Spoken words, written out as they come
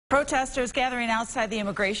Protesters gathering outside the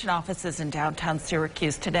immigration offices in downtown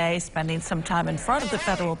Syracuse today, spending some time in front of the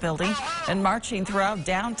federal building and marching throughout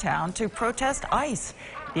downtown to protest ICE.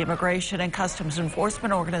 The Immigration and Customs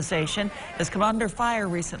Enforcement Organization has come under fire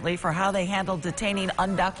recently for how they handle detaining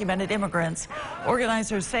undocumented immigrants.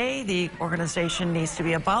 Organizers say the organization needs to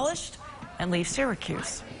be abolished and leave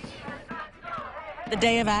Syracuse. The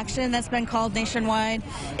day of action that's been called nationwide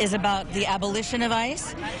is about the abolition of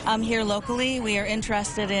ICE. Here locally, we are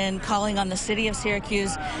interested in calling on the city of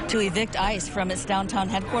Syracuse to evict ICE from its downtown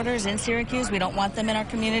headquarters in Syracuse. We don't want them in our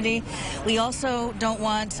community. We also don't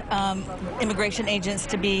want immigration agents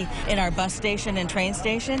to be in our bus station and train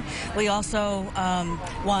station. We also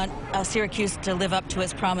want Syracuse to live up to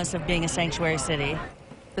its promise of being a sanctuary city.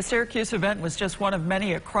 The Syracuse event was just one of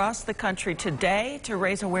many across the country today to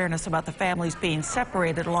raise awareness about the families being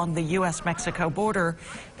separated along the U.S.-Mexico border.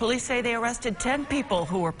 Police say they arrested 10 people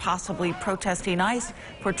who were possibly protesting ICE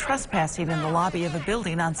for trespassing in the lobby of a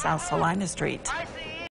building on South Salina Street.